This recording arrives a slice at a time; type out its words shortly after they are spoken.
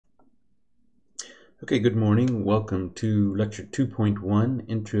Okay, good morning. Welcome to Lecture 2.1,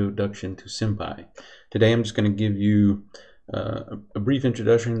 Introduction to SymPy. Today I'm just going to give you a brief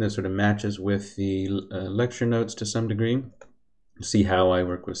introduction that sort of matches with the lecture notes to some degree. See how I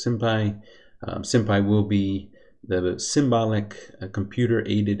work with SymPy. SymPy will be the symbolic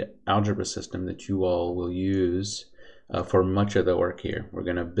computer-aided algebra system that you all will use for much of the work here. We're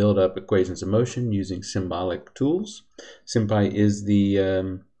going to build up equations of motion using symbolic tools. SymPy is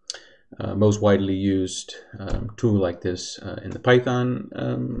the most widely used tool like this in the Python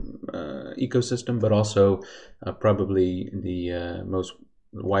ecosystem, but also probably the most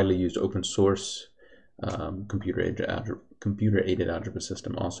widely used open source computer-aided algebra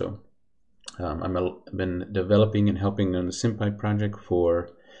system also. I've been developing and helping on the SymPy project for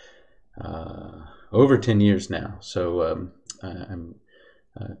over 10 years now, so I'm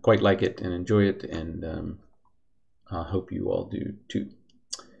quite like it and enjoy it, and I hope you all do too.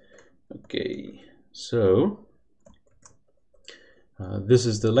 Okay, so this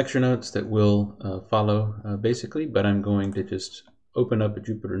is the lecture notes that will follow basically, but I'm going to just open up a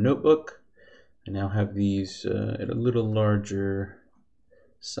Jupyter notebook. I now have these at a little larger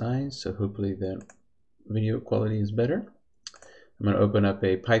size, so hopefully that video quality is better. I'm going to open up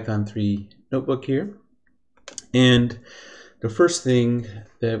a Python 3 notebook here, and the first thing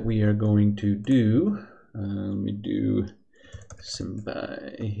that we are going to do, let me do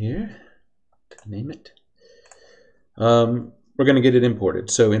SymPy here to name it. We're going to get it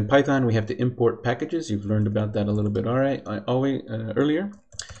imported. So in Python we have to import packages. You've learned about that a little bit earlier.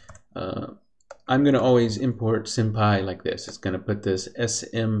 I'm going to always import SymPy like this. It's going to put this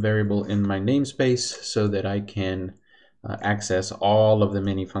sm variable in my namespace so that I can access all of the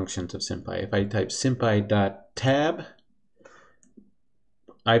many functions of SymPy. If I type sympy.tab,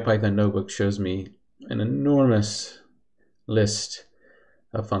 IPython notebook shows me an enormous list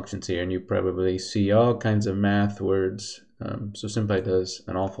of functions here, and you probably see all kinds of math words. So SymPy does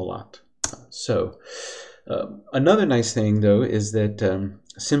an awful lot. Another nice thing though is that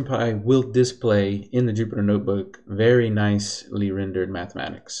SymPy will display in the Jupyter notebook very nicely rendered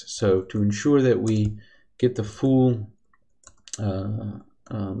mathematics. So to ensure that we get the full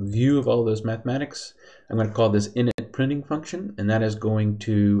view of all those mathematics, I'm going to call this init printing function, and that is going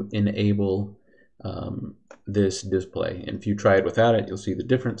to enable this display. And if you try it without it, you'll see the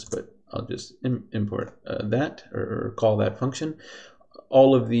difference, but I'll just import that or call that function.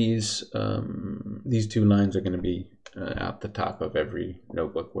 All of these two lines are going to be at the top of every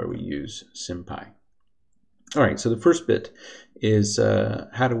notebook where we use SymPy. All right, so the first bit is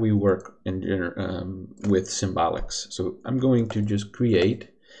how do we work with symbolics. So I'm going to just create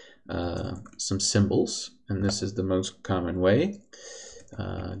some symbols, and this is the most common way.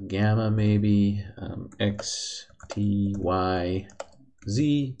 Gamma maybe, x, t, y,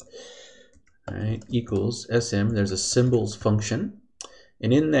 z, all right, equals sm. There's a symbols function,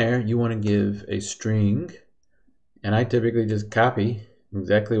 and in there you want to give a string, and I typically just copy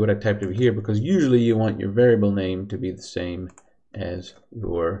exactly what I typed over here, because usually you want your variable name to be the same as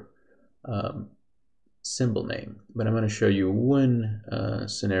your symbol name. But I'm going to show you one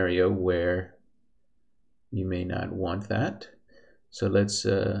scenario where you may not want that. So let's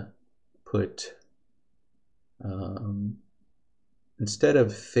put, instead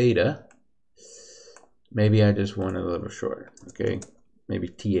of theta, maybe I just want it a little shorter, okay? Maybe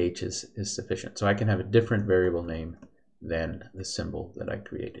th is sufficient. So I can have a different variable name than the symbol that I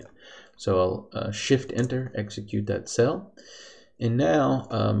created. So I'll shift enter, execute that cell. And now,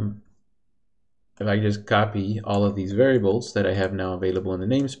 if I just copy all of these variables that I have now available in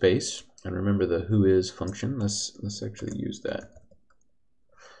the namespace, and remember the whois function, let's actually use that.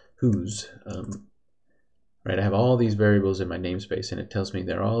 Whose, right? I have all these variables in my namespace, and it tells me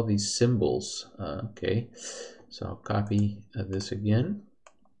there are all these symbols. Okay, so I'll copy this again,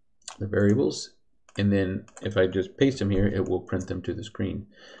 the variables, and then if I just paste them here, it will print them to the screen.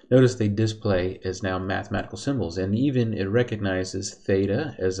 Notice they display as now mathematical symbols, and even it recognizes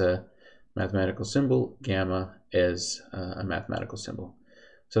theta as a mathematical symbol, gamma as a mathematical symbol.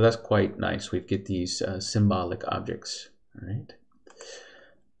 So that's quite nice. We get these symbolic objects. All right.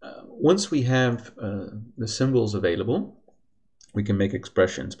 Once we have the symbols available, we can make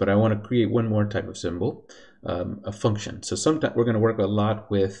expressions, but I want to create one more type of symbol, a function. So sometimes we're going to work a lot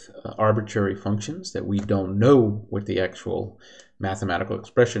with arbitrary functions that we don't know what the actual mathematical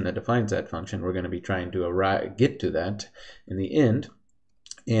expression that defines that function. We're going to be trying to get to that in the end,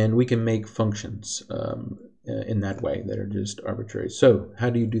 and we can make functions in that way that are just arbitrary. So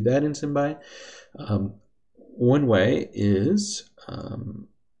how do you do that in SymPy? One way is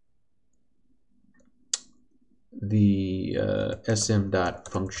the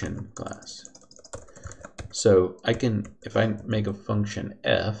sm.function class. So I can, if I make a function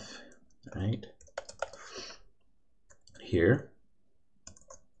f, right, here,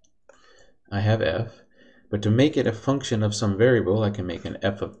 I have f, but to make it a function of some variable, I can make an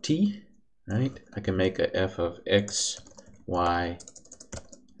f of t, right? I can make a f of x, y,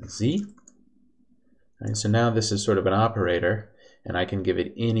 z. Right, so now this is sort of an operator, and I can give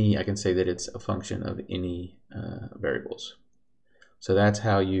it any, I can say that it's a function of any variables. So that's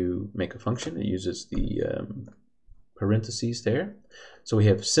how you make a function. It uses the parentheses there. So we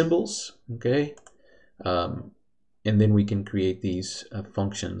have symbols, okay? And then we can create these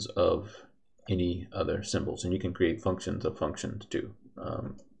functions of any other symbols. And you can create functions of functions too,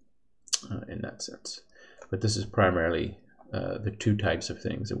 in that sense. But this is primarily the two types of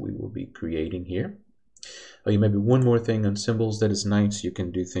things that we will be creating here. Oh, maybe one more thing on symbols that is nice. You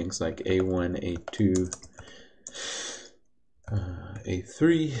can do things like A1, A2,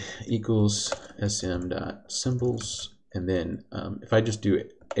 A3 equals sm.symbols. And then if I just do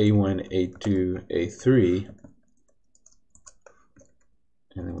A1, A2, A3,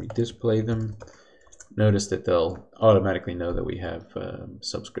 and then we display them, notice that they'll automatically know that we have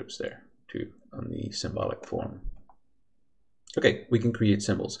subscripts there too on the symbolic form. Okay, we can create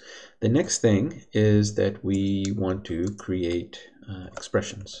symbols. The next thing is that we want to create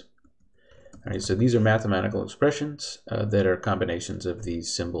expressions. All right, so these are mathematical expressions that are combinations of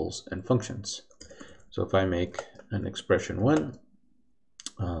these symbols and functions. So if I make an expression 1,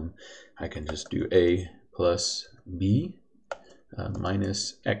 I can just do a plus b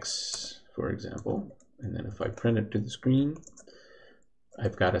minus x, for example. And then if I print it to the screen,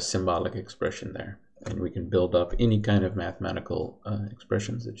 I've got a symbolic expression there. And we can build up any kind of mathematical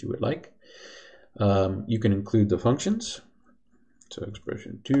expressions that you would like. You can include the functions. So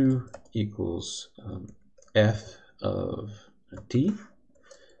expression 2 equals f of t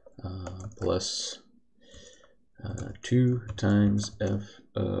plus 2 times f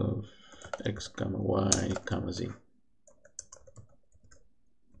of x comma y comma z.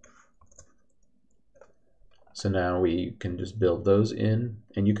 So now we can just build those in,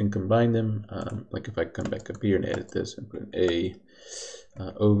 and you can combine them. Like if I come back up here and edit this and put a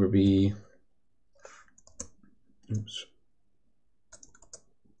over b, oops,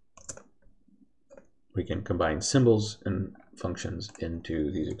 we can combine symbols and functions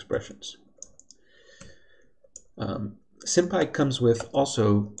into these expressions. SymPy comes with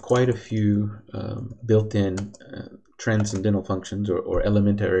also quite a few built-in transcendental functions or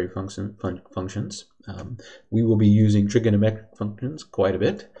elementary functions. We will be using trigonometric functions quite a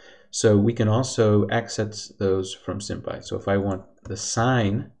bit, so we can also access those from SymPy. So if I want the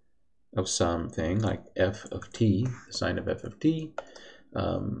sine of something like f of t, the sine of f of t,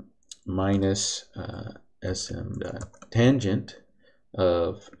 minus sm tangent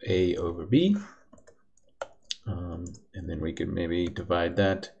of a over b, and then we could maybe divide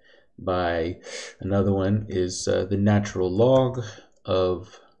that by another one is the natural log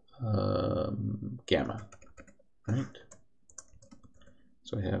of gamma, right?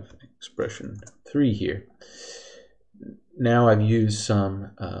 So I have expression 3 here. Now I've used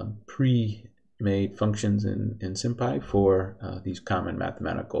some pre-made functions in SymPy for these common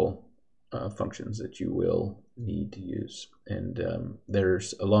mathematical functions that you will need to use. And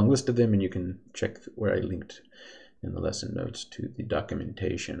there's a long list of them, and you can check where I linked in the lesson notes to the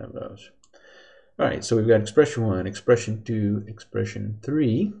documentation of those. All right, so we've got expression 1, expression 2, expression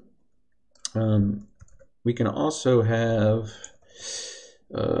 3. We can also have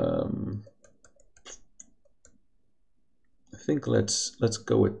I think let's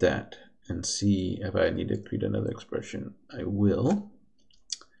go with that and see if I need to create another expression. I will.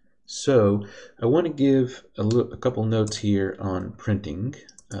 So I want to give a couple notes here on printing.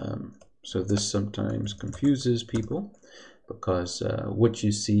 So this sometimes confuses people because what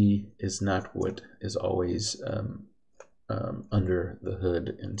you see is not what is always under the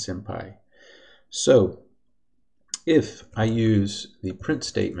hood in SymPy. So if I use the print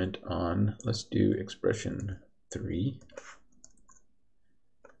statement on, let's do expression 3,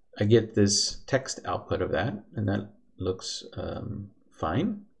 I get this text output of that, and that looks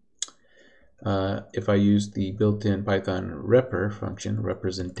fine. If I use the built-in Python repr function,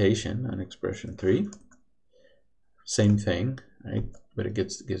 representation on expression 3, same thing, right? But it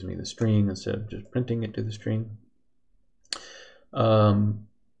gives me the string instead of just printing it to the string.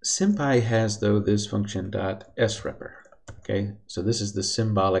 SymPy has, though, this function .srepr. Okay, so this is the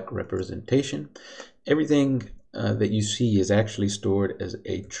symbolic representation. Everything that you see is actually stored as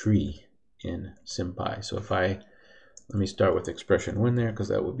a tree in SymPy. So if let me start with expression 1 there, because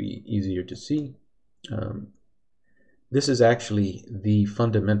that will be easier to see. This is actually the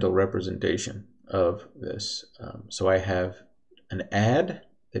fundamental representation of this. So I have an add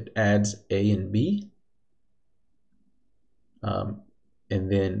that adds A and B, and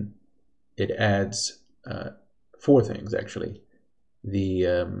then it adds 4 things actually.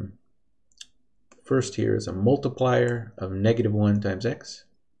 The first here is a multiplier of -1 times x,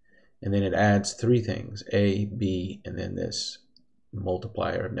 and then it adds 3 things, A, B, and then this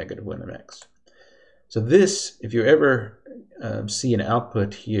multiplier of -1 of x. So this, if you ever see an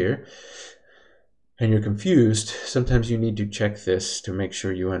output here and you're confused, sometimes you need to check this to make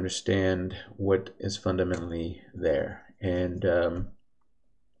sure you understand what is fundamentally there. And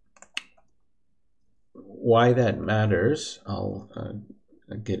why that matters, I'll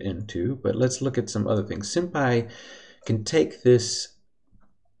get into, but let's look at some other things. SymPy can take this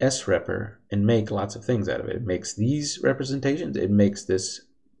srepr and make lots of things out of it. It makes these representations. It makes this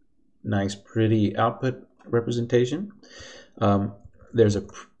nice, pretty output representation. There's a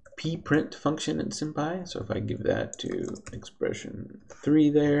pprint function in SymPy. So if I give that to expression 3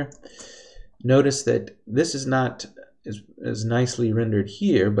 there, notice that this is not as nicely rendered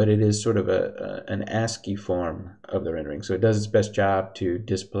here, but it is sort of an ASCII form of the rendering. So it does its best job to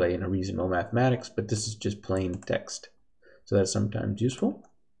display in a reasonable mathematics, but this is just plain text. So that's sometimes useful.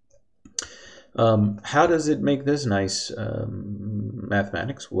 How does it make this nice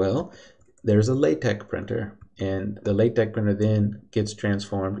mathematics? Well, there's a LaTeX printer, and the LaTeX printer then gets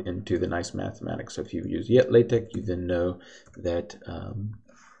transformed into the nice mathematics. So if you use yet LaTeX, you then know that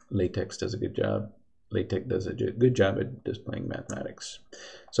LaTeX does a good job. LaTeX does a good job at displaying mathematics.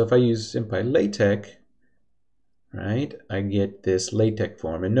 So if I use SymPy LaTeX, right, I get this LaTeX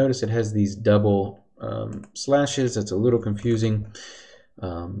form, and notice it has these double slashes. That's a little confusing.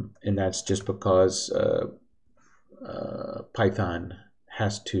 And that's just because Python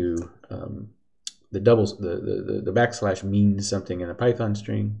has to the backslash means something in a Python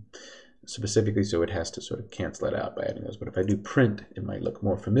string specifically, so it has to sort of cancel it out by adding those. But if I do print, it might look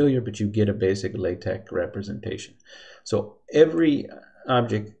more familiar, but you get a basic LaTeX representation. So every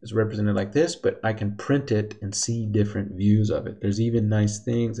object is represented like this, but I can print it and see different views of it. There's even nice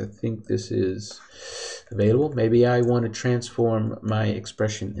things. I think this is available. Maybe I want to transform my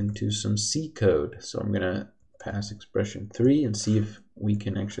expression into some C code. So I'm going to pass expression 3 and see if we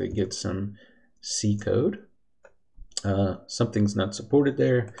can actually get some C code. Something's not supported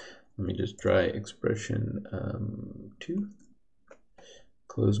there. Let me just try expression 2.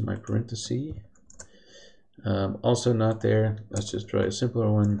 Close my parenthesis. Also not there. Let's just try a simpler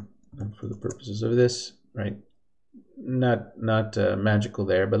one for the purposes of this, right? Not magical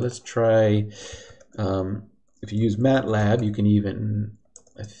there, but let's try, if you use MATLAB, you can even,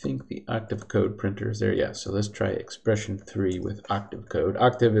 I think the Octave code printer is there. Yeah, so let's try expression 3 with Octave code.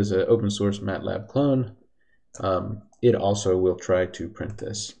 Octave is an open source MATLAB clone. It also will try to print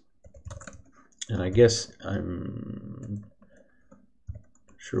this. And I guess I'm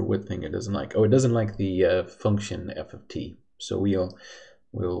sure what thing it doesn't like. Oh, it doesn't like the function f of t. So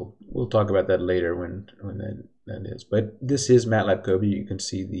we'll talk about that later when that is. But this is MATLAB code. You can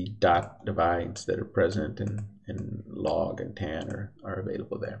see the dot divides that are present, and log and tan are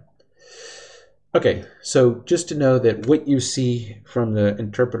available there. Okay, so just to know that what you see from the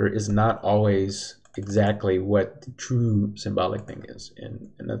interpreter is not always exactly what the true symbolic thing is,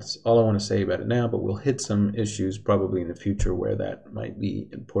 and that's all I want to say about it now, but we'll hit some issues probably in the future where that might be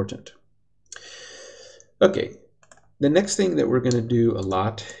important. Okay, the next thing that we're going to do a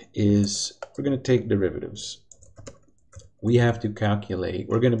lot is we're going to take derivatives. We have to calculate,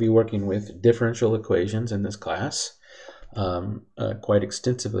 we're going to be working with differential equations in this class quite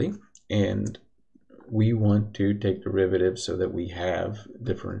extensively, and we want to take derivatives so that we have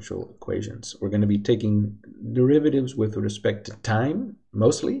differential equations. We're going to be taking derivatives with respect to time,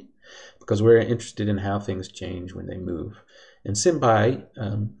 mostly, because we're interested in how things change when they move. And SymPy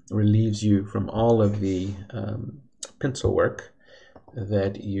relieves you from all of the pencil work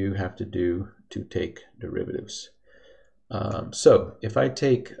that you have to do to take derivatives. So if I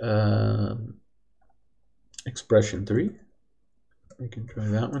take expression 3, we can try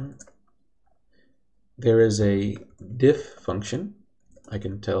that one. There is a diff function. I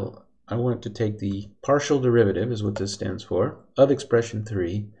can tell I want to take the partial derivative, is what this stands for, of expression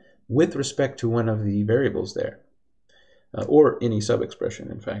 3 with respect to one of the variables there, or any sub-expression,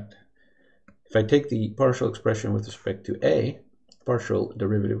 in fact. If I take the partial expression with respect to a, partial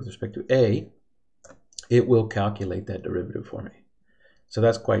derivative with respect to a, it will calculate that derivative for me. So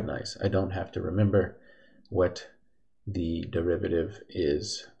that's quite nice. I don't have to remember what the derivative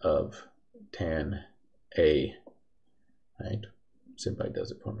is of tan a, right? SymPy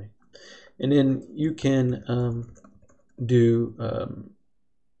does it for me. And then you can do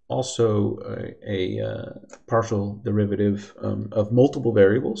also a partial derivative of multiple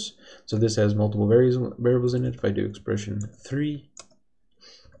variables. So this has multiple variables in it. If I do expression 3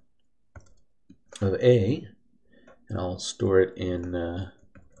 of a, and I'll store it in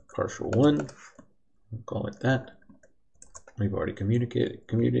partial 1, I'll call it that. We've already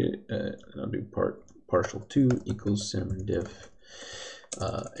commuted and I'll do partial 2 equals symdiff,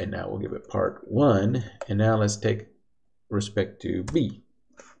 and now we'll give it part 1, and now let's take respect to b.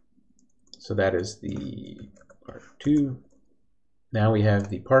 So that is the part 2. Now we have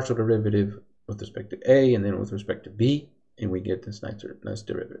the partial derivative with respect to a and then with respect to b, and we get this nice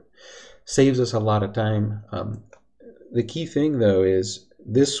derivative. Saves us a lot of time. The key thing though is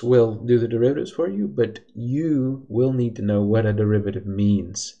this will do the derivatives for you, but you will need to know what a derivative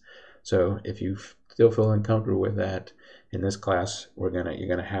means. So if you still feel uncomfortable with that, in this class you're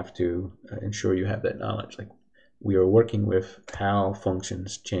gonna have to ensure you have that knowledge. Like, we are working with how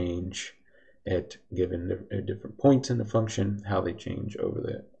functions change at given different points in the function, how they change over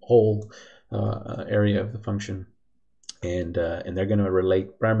the whole area of the function, and they're going to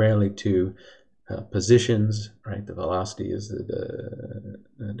relate primarily to positions, right? The velocity is the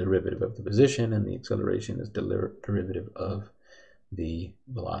derivative of the position, and the acceleration is the derivative of the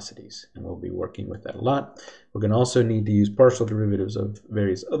velocities, and we'll be working with that a lot. We're going to also need to use partial derivatives of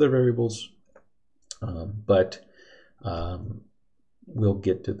various other variables, but we'll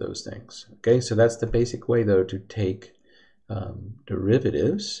get to those things. Okay, so that's the basic way though to take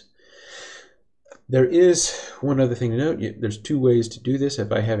derivatives. There is one other thing to note. There's two ways to do this.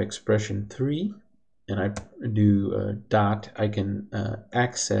 If I have expression 3 and I do dot, I can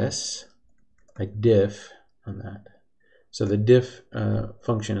access a diff on that. So the diff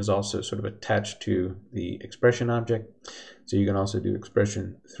function is also sort of attached to the expression object. So you can also do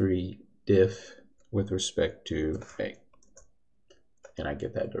expression 3 diff with respect to a, and I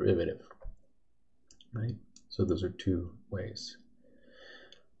get that derivative, right? So those are two ways.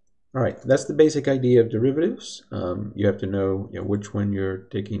 All right, that's the basic idea of derivatives. You have to know, which one you're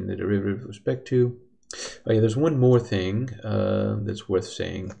taking the derivative with respect to. Oh yeah, there's one more thing that's worth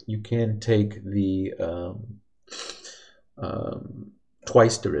saying. You can take the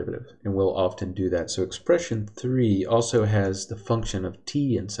twice derivative, and we'll often do that. So expression 3 also has the function of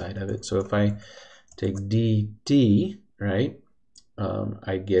t inside of it. So if I take dt, right,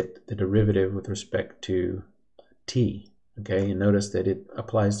 I get the derivative with respect to t. Okay, and notice that it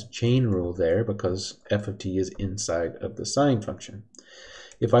applies the chain rule there because f of t is inside of the sine function.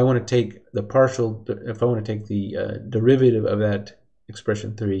 If I want to take the derivative of that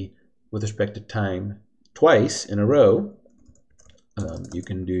expression 3 with respect to time twice in a row, you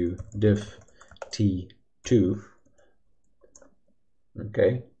can do diff t2.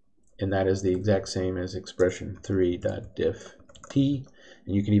 Okay, and that is the exact same as expression 3 dot diff t,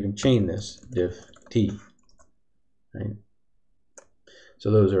 and you can even chain this diff t, right? So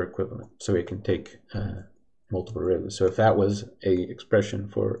those are equivalent. So it can take multiple derivatives. So if that was a expression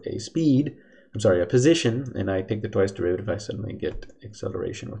for a speed, a position, and I take the twice derivative, I suddenly get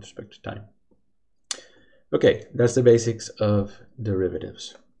acceleration with respect to time. Okay, that's the basics of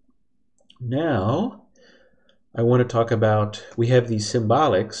derivatives. Now, I want to talk about, we have these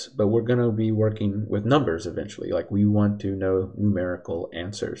symbolics, but we're going to be working with numbers eventually. Like, we want to know numerical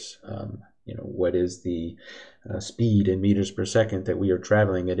answers. What is the speed in meters per second that we are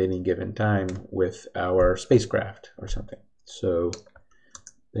traveling at any given time with our spacecraft or something. So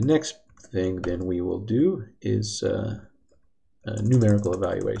the next thing then we will do is a numerical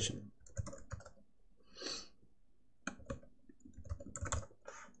evaluation.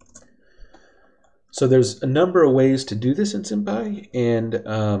 So there's a number of ways to do this in SymPy, and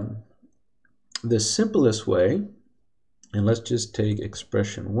the simplest way, and let's just take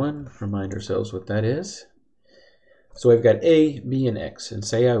expression 1, remind ourselves what that is. So I've got a, b, and x, and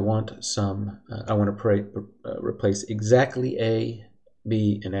say I want to replace exactly a,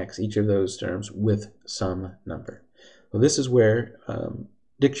 b, and x, each of those terms, with some number. Well, this is where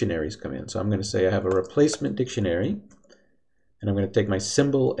dictionaries come in. So I'm going to say I have a replacement dictionary, and I'm going to take my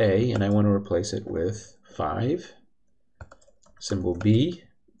symbol a, and I want to replace it with 5. Symbol b,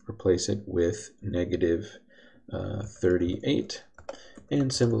 replace it with negative 38,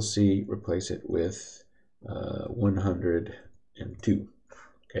 and symbol C, replace it with 102.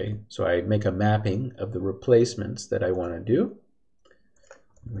 Okay, so I make a mapping of the replacements that I want to do.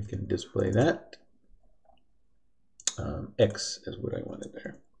 We can display that. X is what I wanted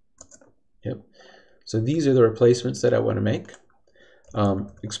there. Yep. So these are the replacements that I want to make.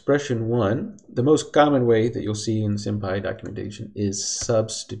 Expression 1, the most common way that you'll see in SymPy documentation is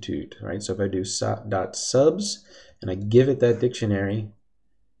substitute, right? So if I do dot subs and I give it that dictionary,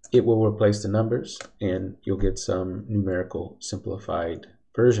 it will replace the numbers, and you'll get some numerical simplified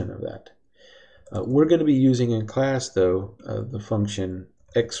version of that. We're going to be using in class, though, the function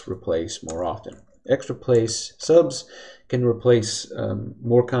xReplace more often. xReplace subs can replace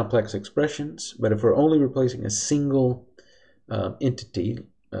more complex expressions, but if we're only replacing a single entity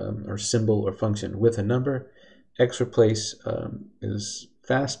or symbol or function with a number, xReplace is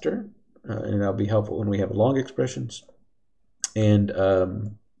faster, and that'll be helpful when we have long expressions, and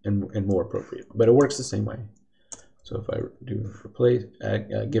more appropriate. But it works the same way. So if I do replace,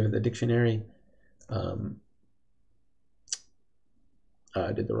 give it the dictionary,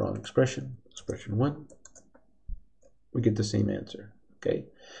 I did the wrong expression, expression 1, we get the same answer. Okay,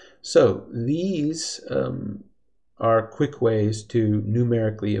 so these are quick ways to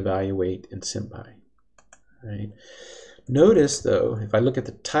numerically evaluate in SymPy. Right? Notice, though, if I look at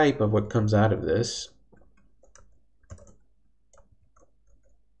the type of what comes out of this,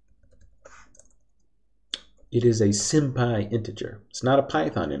 it is a SymPy integer. It's not a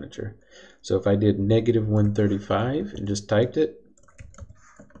Python integer. So if I did -135 and just typed it,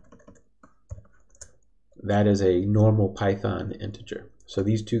 that is a normal Python integer. So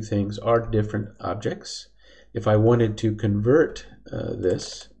these two things are different objects. If I wanted to convert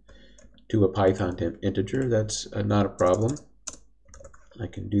this to a Python integer, that's not a problem. I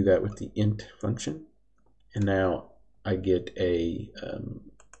can do that with the int function, and now I get a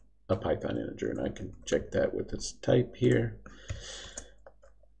Python integer, and I can check that with its type here.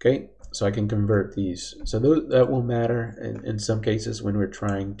 Okay, so I can convert these. So that will matter in some cases when we're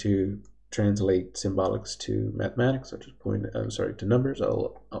trying to translate symbolics to mathematics. I'll just point, to numbers.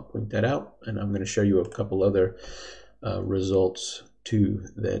 I'll point that out, and I'm going to show you a couple other results too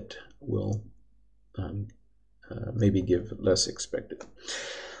that will maybe give less expected.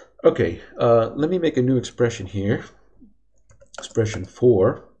 Okay, let me make a new expression here. Expression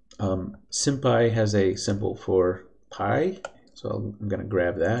 4. SymPy has a symbol for pi, so I'm going to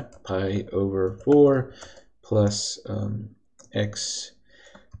grab that. Pi over 4 plus x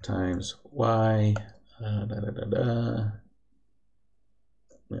times y.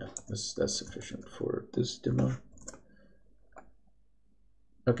 Yeah, that's sufficient for this demo.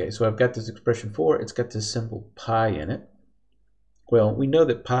 Okay, so I've got this expression 4. It's got this symbol pi in it. Well, we know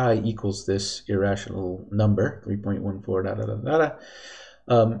that pi equals this irrational number, 3.14,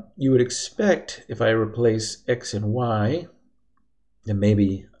 you would expect if I replace x and y, then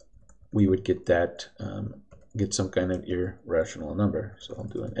maybe we would get that, get some kind of irrational number. So I'll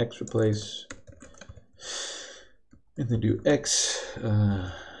do an x replace, and then do x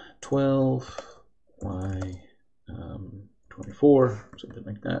 12, y 24, something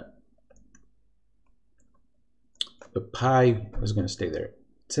like that. But pi is going to stay there.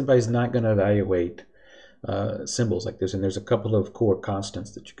 SymPy is not going to evaluate symbols like this, and there's a couple of core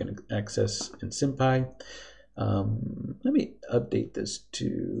constants that you can access in SymPy. Let me update this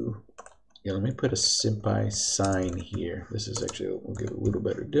to, let me put a SymPy sign here. This is actually, we'll give it a little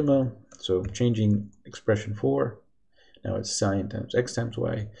better demo. So changing expression 4, now it's sign times x times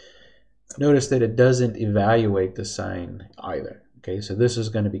y. Notice that it doesn't evaluate the sign either. Okay, so this is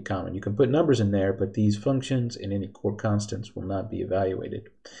going to be common. You can put numbers in there, but these functions and any core constants will not be evaluated.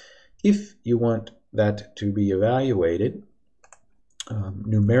 If you want that to be evaluated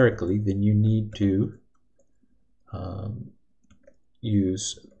numerically, then you need to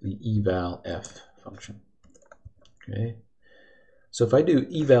use the eval_f function. Okay, so if I do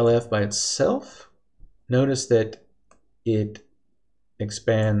eval_f by itself, notice that it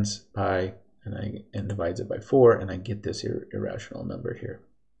expands pi and divides it by 4, and I get this irrational number here.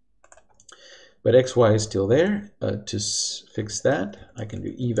 But xy is still there. To fix that, I can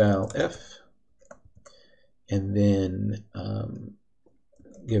do eval_f, and then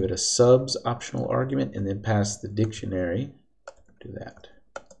give it a subs optional argument, and then pass the dictionary to that.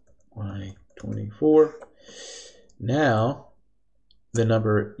 y24. Now the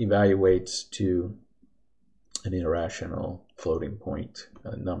number evaluates to an irrational floating point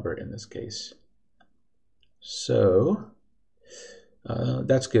number in this case. So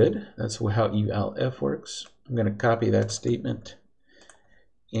that's good. That's how eval_f works. I'm going to copy that statement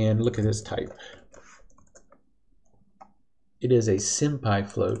and look at this type. It is a SymPy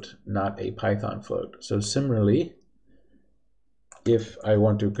float, not a Python float. So similarly, if I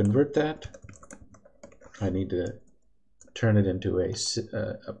want to convert that, I need to turn it into a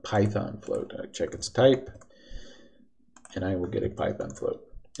Python float. I check its type, and I will get a Python float.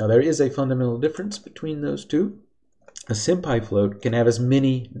 Now there is a fundamental difference between those two. A SymPy float can have as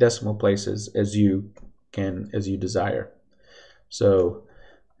many decimal places as you desire. So,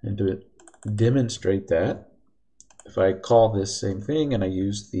 and to demonstrate that, if I call this same thing and I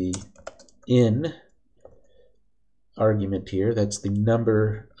use the in argument here, that's the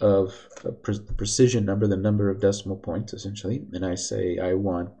number of precision number, the number of decimal points essentially, and I say I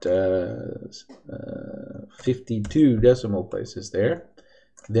want 52 decimal places there,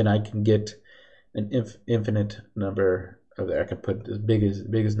 then I can get an infinite number of there. I can put as big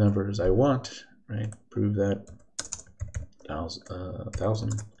as number as I want, right? Prove that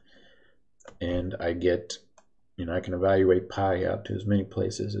 1,000, and I get, I can evaluate pi out to as many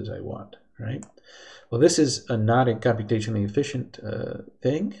places as I want, right? Well, this is not a computationally efficient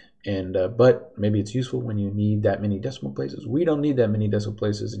thing, and but maybe it's useful when you need that many decimal places. We don't need that many decimal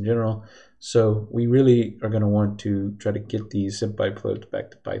places in general, so we really are going to want to try to get these SymPy floats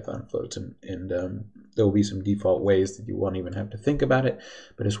back to Python floats, and there will be some default ways that you won't even have to think about it,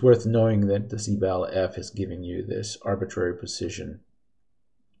 but it's worth knowing that this eval f is giving you this arbitrary precision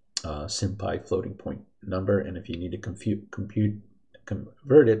SymPy floating point number, and if you need to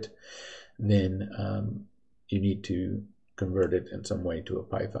convert it, then you need to convert it in some way to a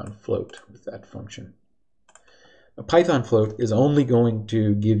Python float with that function. A Python float is only going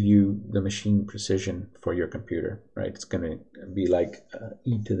to give you the machine precision for your computer, right? It's going to be like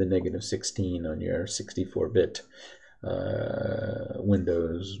e to the negative 16 on your 64-bit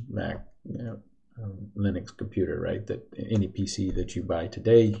Windows, Mac, Linux computer, right? That any PC that you buy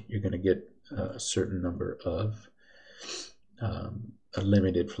today, you're going to get a certain number of a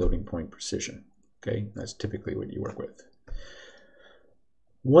limited floating point precision. Okay, that's typically what you work with.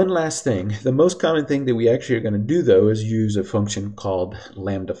 One last thing, the most common thing that we actually are going to do though is use a function called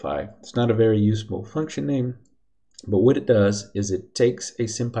lambdify. It's not a very useful function name, but what it does is it takes a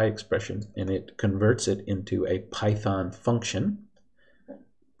SymPy expression and it converts it into a Python function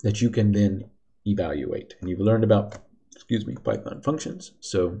that you can then evaluate. And you've learned about, Python functions.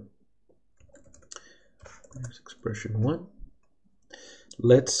 So there's expression 1.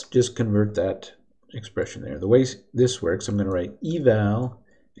 Let's just convert that expression there. The way this works, I'm going to write eval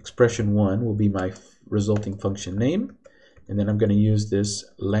expression 1 will be my resulting function name, and then I'm going to use this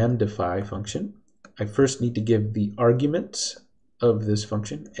lambdify function. I first need to give the arguments of this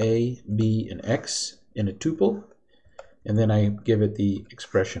function, a, b, and x, in a tuple, and then I give it the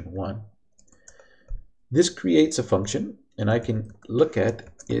expression 1. This creates a function, and I can look at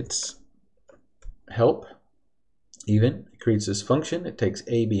its help. Even it creates this function. It takes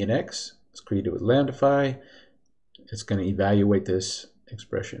a, b, and x. It's created with lambdify. It's going to evaluate this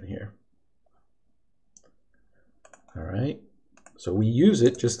expression here. All right. So we use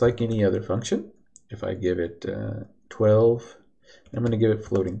it just like any other function. If I give it 12, I'm going to give it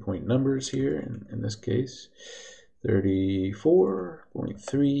floating point numbers here. In this case,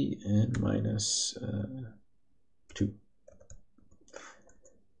 34.3 and minus 2.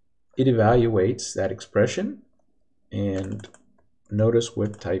 It evaluates that expression. And notice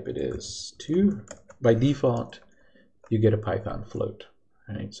what type it is. 2, by default, you get a Python float.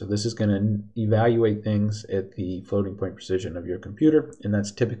 Right? So this is going to evaluate things at the floating point precision of your computer, and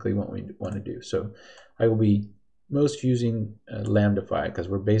that's typically what we want to do. So I will be most using lambdify because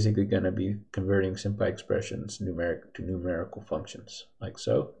we're basically going to be converting SymPy expressions to numerical functions, like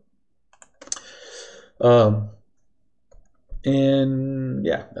so. And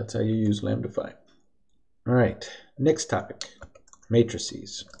yeah, that's how you use lambdify. All right, next topic,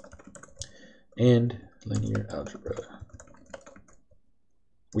 matrices and linear algebra.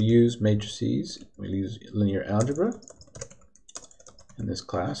 We use matrices, we use linear algebra in this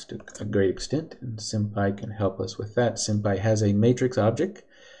class to a great extent, and SymPy can help us with that. SymPy has a matrix object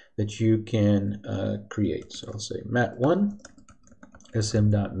that you can create. So I'll say mat1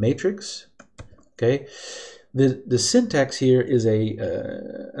 sm.matrix. Okay, the syntax here is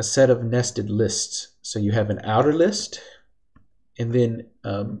a set of nested lists. So you have an outer list, and then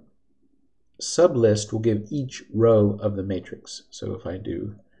sublist will give each row of the matrix. So if I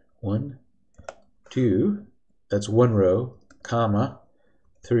do 1, 2, that's one row, comma,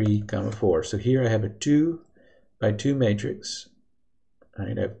 3, comma 4. So here I have a 2 by 2 matrix.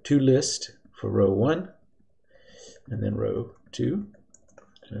 Right, I have 2 lists for row 1 and then row 2.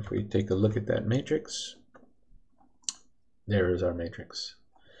 And if we take a look at that matrix, there is our matrix.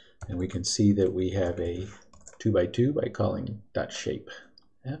 And we can see that we have a 2 by 2 by calling .shape.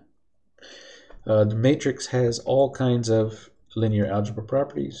 Yeah. The matrix has all kinds of linear algebra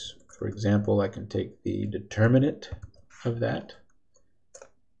properties. For example, I can take the determinant of that,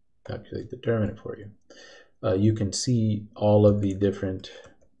 calculate the determinant for you. You can see all of the different,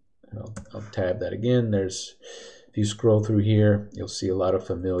 I'll tab that again. If you scroll through here, you'll see a lot of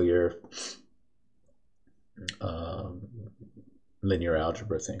familiar linear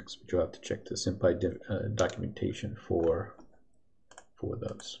algebra things, but you'll have to check the SymPy documentation for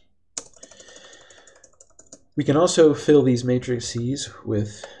those. We can also fill these matrices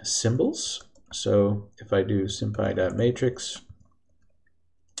with symbols. So if I do SymPy.matrix,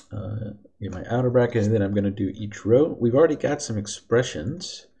 get my outer bracket, and then I'm going to do each row. We've already got some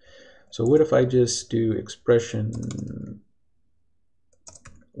expressions. So what if I just do expression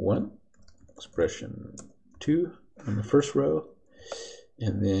 1, expression 2 on the first row,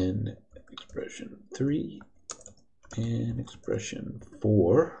 and then expression 3 and expression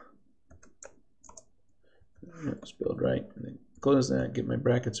 4. Spelled right, and then close that, get my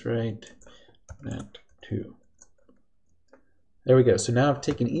brackets right, mat 2. There we go. So now I've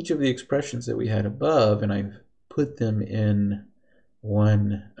taken each of the expressions that we had above and I've put them in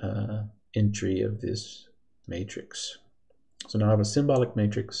one entry of this matrix. So now I have a symbolic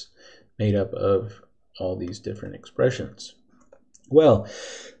matrix made up of all these different expressions. Well,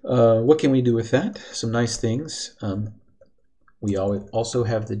 what can we do with that? Some nice things. We also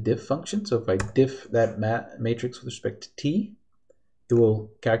have the diff function. So if I diff that matrix with respect to t, it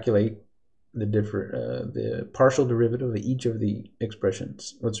will calculate the partial derivative of each of the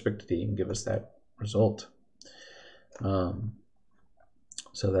expressions with respect to t and give us that result.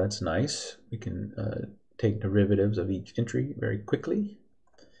 So that's nice. We can take derivatives of each entry very quickly.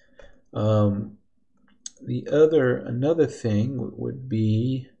 Another thing would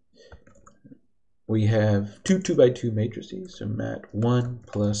be we have two 2x2 matrices, so mat1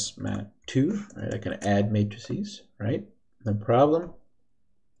 plus mat2. Right, I can add matrices, right? No problem.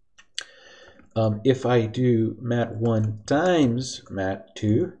 If I do mat1 times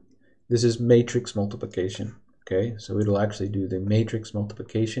mat2, this is matrix multiplication. Okay, so it'll actually do the matrix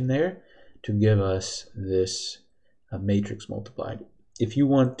multiplication there to give us this matrix multiplied. If you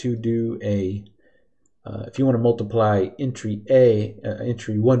want to do if you want to multiply entry A,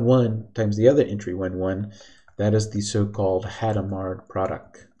 entry 1, 1 times the other entry 1, 1, that is the so-called Hadamard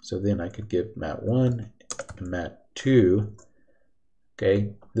product. So then I could give mat1 and mat2.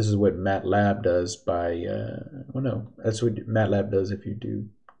 Okay, this is what MATLAB does by, that's what MATLAB does if you do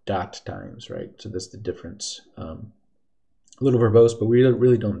dot times, right? So that's the difference. A little verbose, but we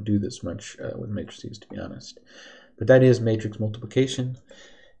really don't do this much with matrices, to be honest. But that is matrix multiplication,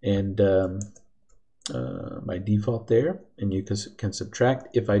 and by default there, and you can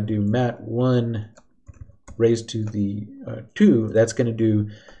subtract. If I do mat1 raised to the 2, that's going to do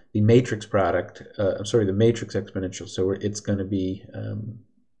the matrix product, the matrix exponential, so it's going to be,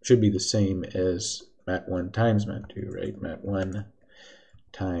 should be the same as mat1 times mat2, right? Mat1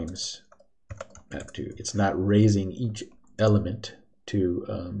 times mat2. It's not raising each element to,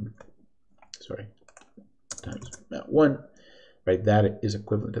 times mat1, right? That is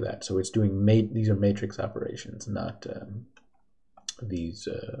equivalent to that. So it's doing, these are matrix operations, not these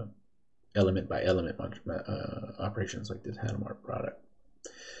element by element operations like this Hadamard product.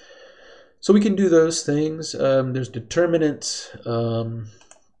 So we can do those things. There's determinants.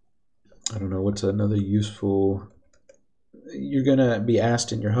 I don't know, what's another useful, you're gonna be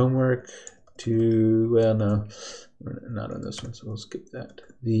asked in your homework to, well, no, not on this one, so we'll skip that.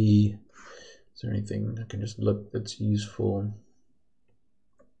 Is there anything I can just look that's useful?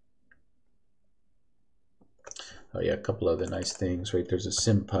 Oh yeah, a couple other nice things, right? There's a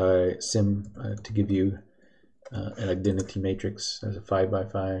SymPy to give you an identity matrix. There's a 5 by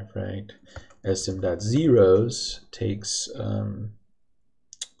 5, right? Sim.zeros takes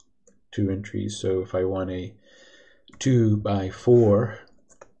 2 entries. So if I want a 2 by 4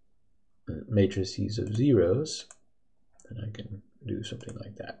 matrices of zeros, then I can do something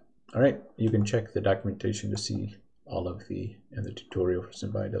like that. All right, you can check the documentation to see all of in the tutorial for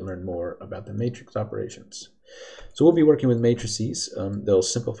SymPy to learn more about the matrix operations. So we'll be working with matrices. They'll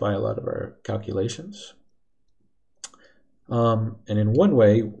simplify a lot of our calculations. And in one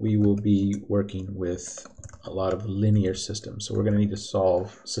way, we will be working with a lot of linear systems. So we're going to need to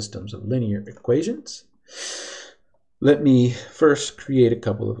solve systems of linear equations. Let me first create a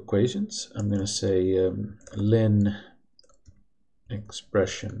couple of equations. I'm going to say lin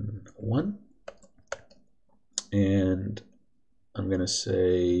expression 1. And I'm going to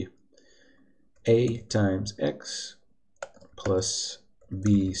say a times x plus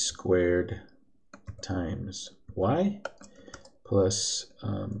b squared times y plus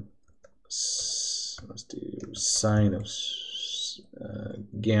let's do sine of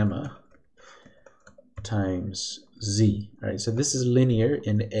gamma times z. All right, so this is linear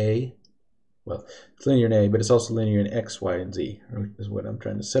in A. Well, it's linear in A, but it's also linear in x, y, and z, is what I'm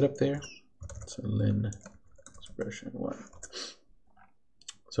trying to set up there. So lin expression 1.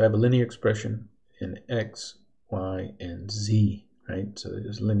 So I have a linear expression in x, y, and z. right? So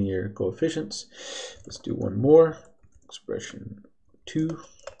there's linear coefficients. Let's do one more, expression 2,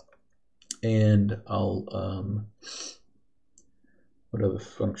 and I'll what other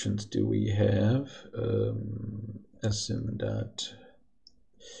functions do we have? Sm dot,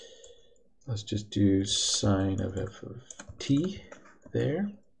 let's just do sine of f of t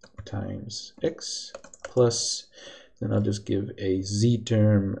there times x plus, then I'll just give a z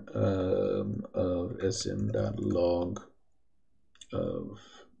term of Sm dot log of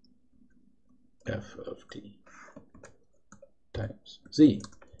f of t times z.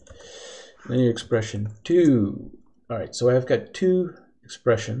 Linear expression 2. All right, so I've got two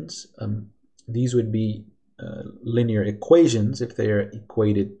expressions. These would be linear equations if they are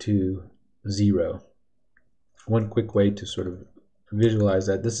equated to 0. One quick way to sort of visualize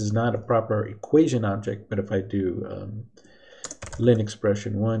that, this is not a proper equation object, but if I do len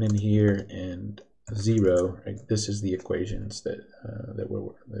expression 1 in here and 0, right, this is the equations that that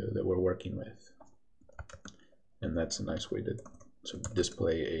we're working with, and that's a nice way to sort of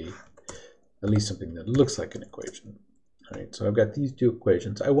display at least something that looks like an equation. All right, so I've got these two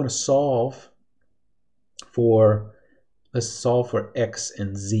equations. I want to solve for, let's solve for x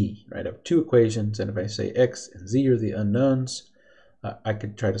and z, right? I have two equations, and if I say x and z are the unknowns, I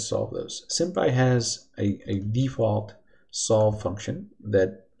could try to solve those. SymPy has a default solve function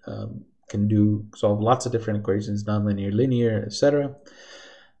that can solve lots of different equations, nonlinear, linear, etc.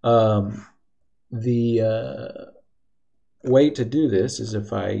 The way to do this is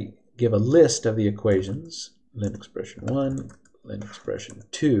if I give a list of the equations, len expression 1, len expression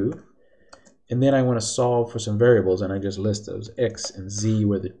 2, and then I want to solve for some variables, and I just list those. X and z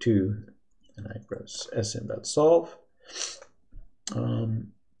were the two, and I press sm.solve.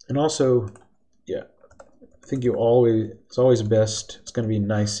 And also, yeah, I think it's always best, it's going to be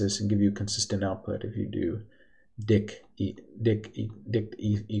nicest and give you consistent output if you do dict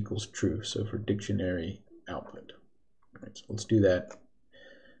equals true, so for dictionary output. All right, so let's do that.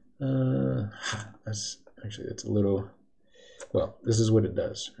 That's a little, well, this is what it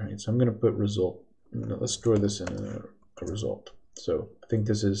does, right? So I'm going to put result. Let's store this in a result. So I think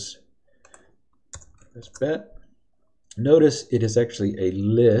this is this bet. Notice it is actually a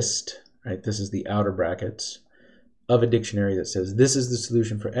list, right? This is the outer brackets of a dictionary that says this is the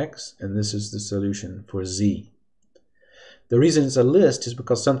solution for x and this is the solution for z. The reason it's a list is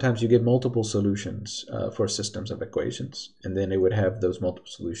because sometimes you get multiple solutions for systems of equations, and then it would have those multiple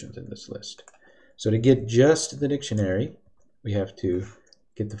solutions in this list. So to get just the dictionary, we have to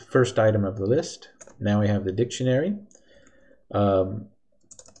get the first item of the list. Now we have the dictionary, and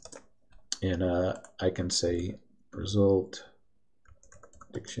I can say result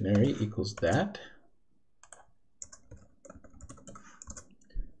dictionary equals that.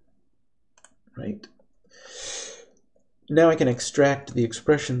 Right? Now I can extract the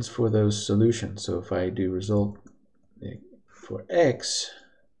expressions for those solutions. So if I do result for x,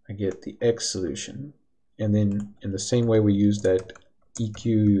 I get the x solution. And then in the same way we use that EQ,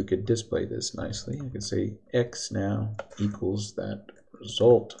 you could display this nicely. I could say x now equals that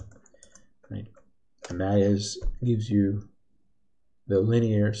result. Right? And that gives you the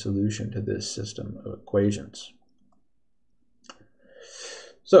linear solution to this system of equations.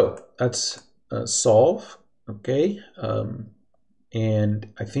 So that's solve. Okay, and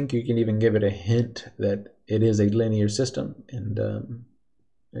I think you can even give it a hint that it is a linear system, and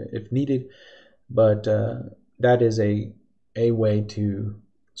if needed, but that is a way to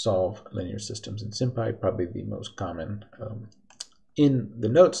solve linear systems in SymPy, probably the most common. In the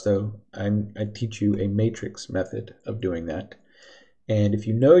notes, though, I teach you a matrix method of doing that, and if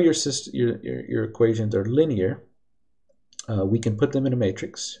you know your equations are linear, we can put them in a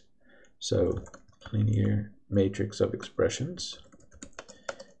matrix. So linear matrix of expressions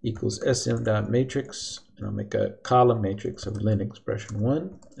equals sm.matrix, and I'll make a column matrix of len expression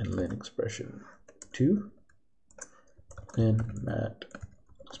 1 and len expression 2 and mat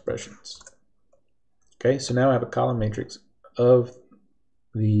expressions. Okay, so now I have a column matrix of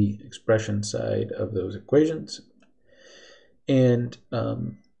the expression side of those equations, and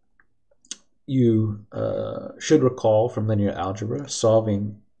you should recall from linear algebra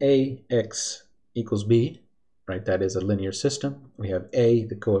solving ax equals b, right? That is a linear system. We have a,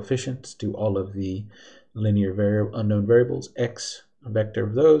 the coefficients to all of the linear unknown variables, x, a vector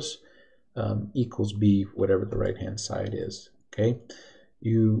of those, equals b, whatever the right-hand side is, okay?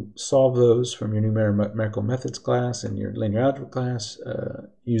 You solve those from your numerical methods class and your linear algebra class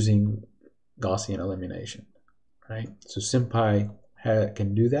using Gaussian elimination, right? So SymPy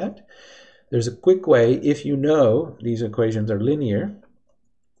can do that. There's a quick way, if you know these equations are linear,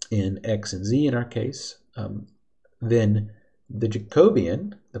 in x and z in our case, then the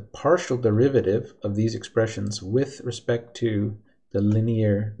Jacobian, the partial derivative of these expressions with respect to the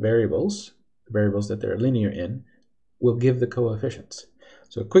linear variables, the variables that they're linear in, will give the coefficients.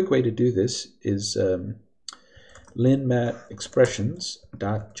 So a quick way to do this is linmat expressions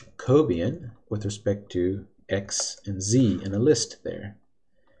dot Jacobian with respect to x and z in a list there.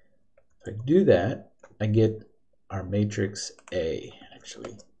 If I do that, I get our matrix A,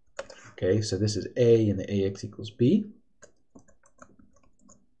 actually. Okay, so this is A in the AX equals B.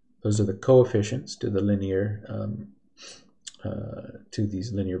 Those are the coefficients to the linear, to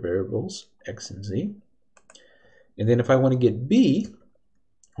these linear variables, x and z. And then if I want to get B,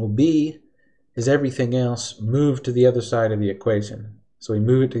 well, B is everything else moved to the other side of the equation. So we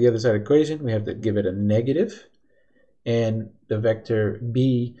move it to the other side of the equation, we have to give it a negative, and the vector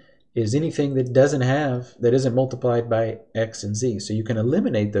B is anything that that isn't multiplied by x and z. So you can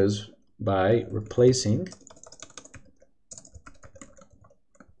eliminate those by replacing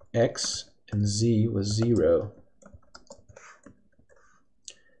x and z with 0.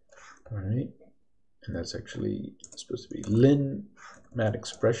 All right, and that's actually supposed to be linmat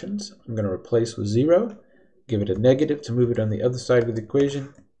expressions. I'm going to replace with 0, give it a negative to move it on the other side of the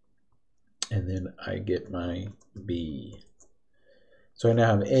equation, and then I get my B. So I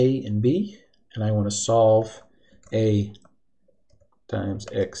now have A and B, and I want to solve A times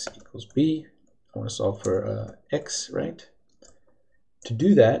x equals B. I want to solve for x, right? To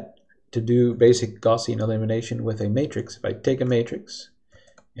do that, to do basic Gaussian elimination with a matrix, if I take a matrix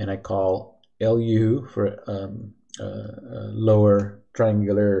and I call LU for lower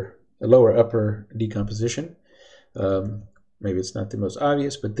upper decomposition, maybe it's not the most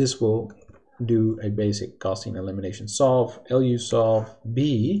obvious, but this will do a basic Gaussian elimination solve. LU solve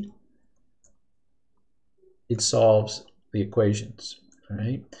B, it solves the equations. All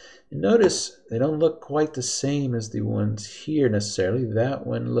right. And notice they don't look quite the same as the ones here necessarily. That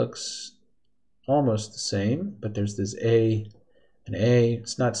one looks almost the same, but there's this A and A.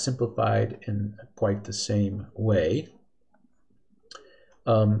 It's not simplified in quite the same way.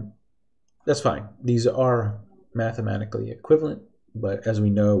 That's fine. These are mathematically equivalent, but as we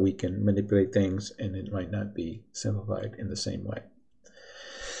know, we can manipulate things and it might not be simplified in the same way.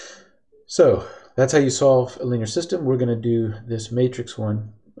 So that's how you solve a linear system. We're going to do this matrix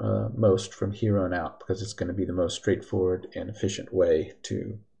one most from here on out because it's going to be the most straightforward and efficient way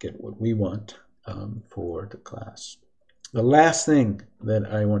to get what we want for the class. The last thing that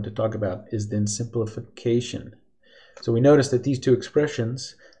I want to talk about is then simplification. So we notice that these two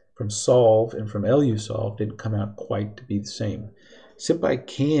expressions from solve and from LU solve didn't come out quite to be the same. SymPy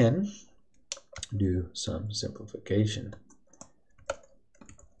can do some simplification.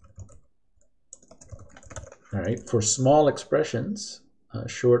 All right, for small expressions,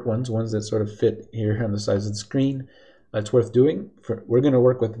 short ones that sort of fit here on the size of the screen, it's worth doing. We're going to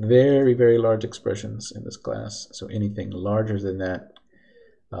work with very, very large expressions in this class. So anything larger than that,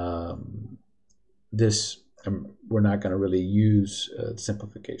 we're not going to really use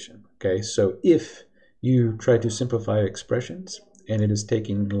simplification. Okay, so if you try to simplify expressions and it is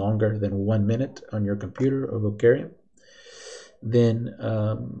taking longer than 1 minute on your computer or Vocarium, then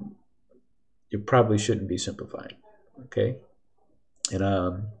you probably shouldn't be simplifying. Okay,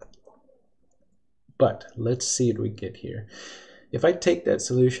 and but let's see what we get here. If I take that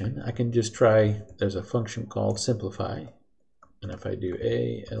solution, I can just try. There's a function called simplify, and if I do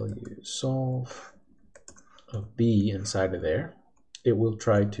ALU solve of B inside of there, it will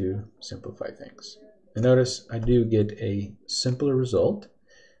try to simplify things. And notice I do get a simpler result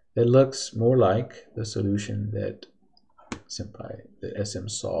that looks more like the solution that SymPy, the SM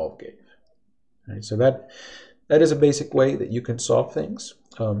solve gave. All right, so that is a basic way that you can solve things.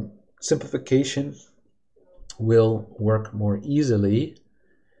 Simplification will work more easily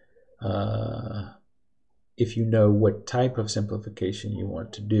if you know what type of simplification you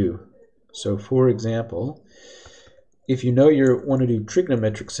want to do. So for example, if you know you want to do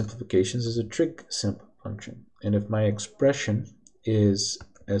trigonometric simplifications, there's a trig simp function. And if my expression is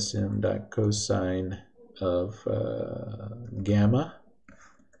sm.cosine of gamma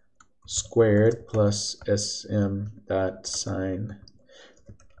squared plus sm.sine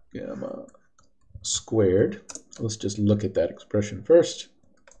gamma squared, let's just look at that expression first.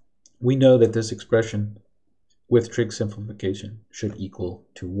 We know that this expression with trig simplification should equal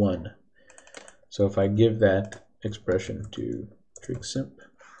to 1. So if I give that expression to trig simp,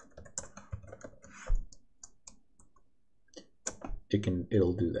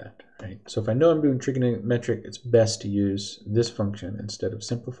 it'll do that, right? So if I know I'm doing trigonometric, it's best to use this function instead of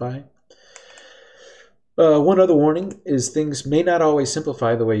simplify. One other warning is things may not always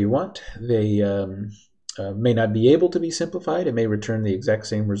simplify the way you want. They may not be able to be simplified. It may return the exact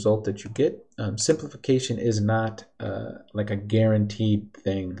same result that you get. Simplification is not like a guaranteed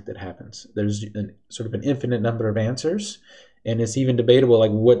thing that happens. There's sort of an infinite number of answers, and it's even debatable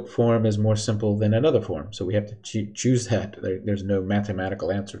like what form is more simple than another form. So we have to choose that. There's no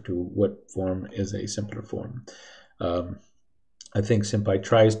mathematical answer to what form is a simpler form. I think SymPy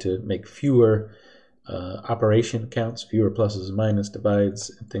tries to make fewer operation counts, fewer pluses and minus divides,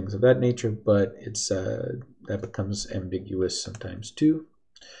 and things of that nature, but it's that becomes ambiguous sometimes too.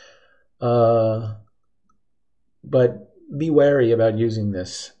 But be wary about using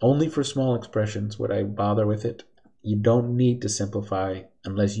this. Only for small expressions would I bother with it. You don't need to simplify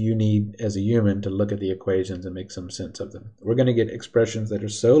unless you need, as a human, to look at the equations and make some sense of them. We're going to get expressions that are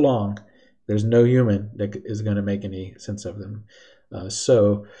so long, there's no human that is going to make any sense of them.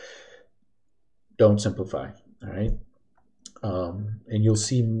 So don't simplify, all right? And you'll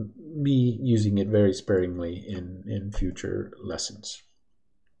see me using it very sparingly in future lessons.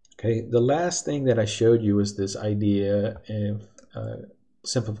 Okay, the last thing that I showed you is this idea of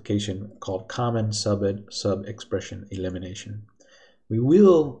simplification called common sub-expression elimination. We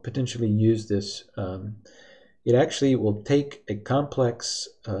will potentially use this. It actually will take a complex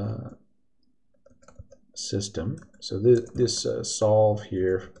system. So this solve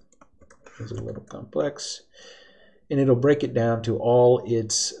here is a little complex, and it'll break it down to all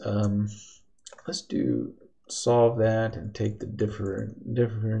its, let's do solve that and take the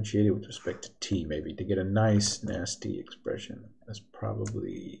differentiate it with respect to t, maybe, to get a nice nasty expression. That's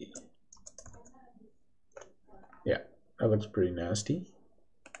probably, yeah, that looks pretty nasty.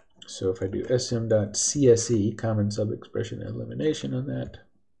 So if I do sm.cse, common sub-expression elimination on that,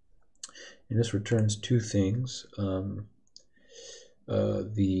 and this returns two things.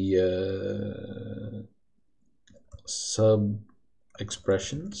 The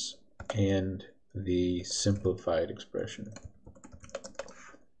sub-expressions and the simplified expression.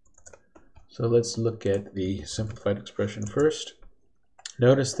 So let's look at the simplified expression first.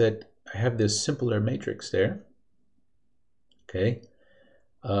 Notice that I have this simpler matrix there. Okay.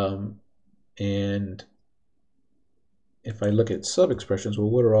 And if I look at sub-expressions, well,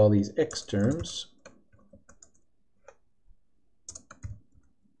 what are all these x terms?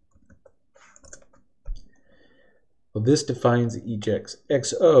 Well, this defines each x.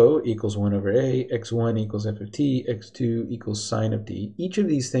 xo equals 1 over a, x1 equals f of t, x2 equals sine of t. Each of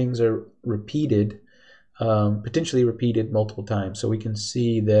these things are repeated, potentially repeated multiple times. So we can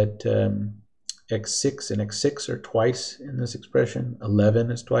see that x6 and x6 are twice in this expression,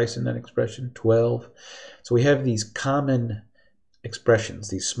 11 is twice in that expression, 12. So we have these common expressions,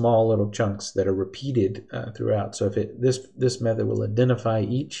 these small little chunks that are repeated throughout. So if this method will identify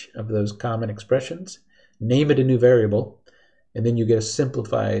each of those common expressions, name it a new variable, and then you get a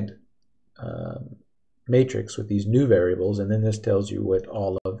simplified matrix with these new variables, and then this tells you what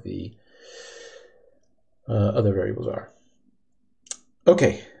all of the other variables are.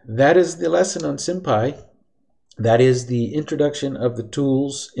 Okay, that is the lesson on SymPy. That is the introduction of the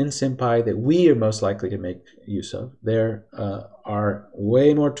tools in SymPy that we are most likely to make use of. There are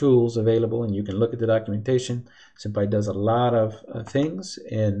way more tools available, and you can look at the documentation. SymPy does a lot of things,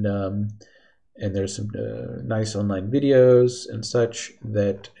 and there's some nice online videos and such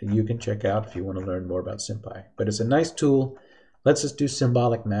that you can check out if you want to learn more about SymPy. But it's a nice tool. Lets us do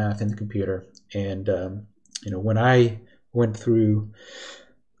symbolic math in the computer. And you know, when I went through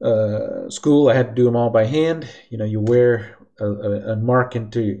school, I had to do them all by hand. You know, you wear a mark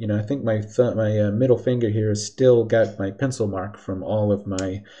into, you know, I think my middle finger here has still got my pencil mark from all of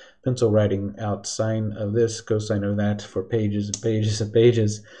my pencil writing out, sine of this, cosine of that, for pages and pages and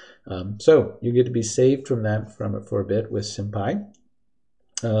pages. So you get to be saved from that for a bit with SymPy.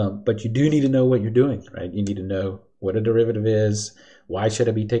 But you do need to know what you're doing, right? You need to know what a derivative is. Why should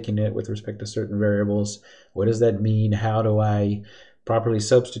I be taking it with respect to certain variables? What does that mean? How do I properly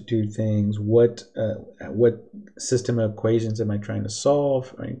substitute things? What system of equations am I trying to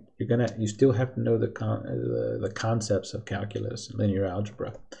solve? Right? You still have to know the concepts of calculus and linear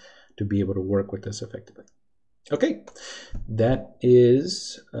algebra to be able to work with this effectively. Okay, that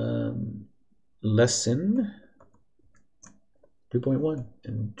is lesson 2.1,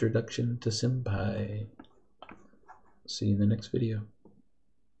 Introduction to SymPy. See you in the next video.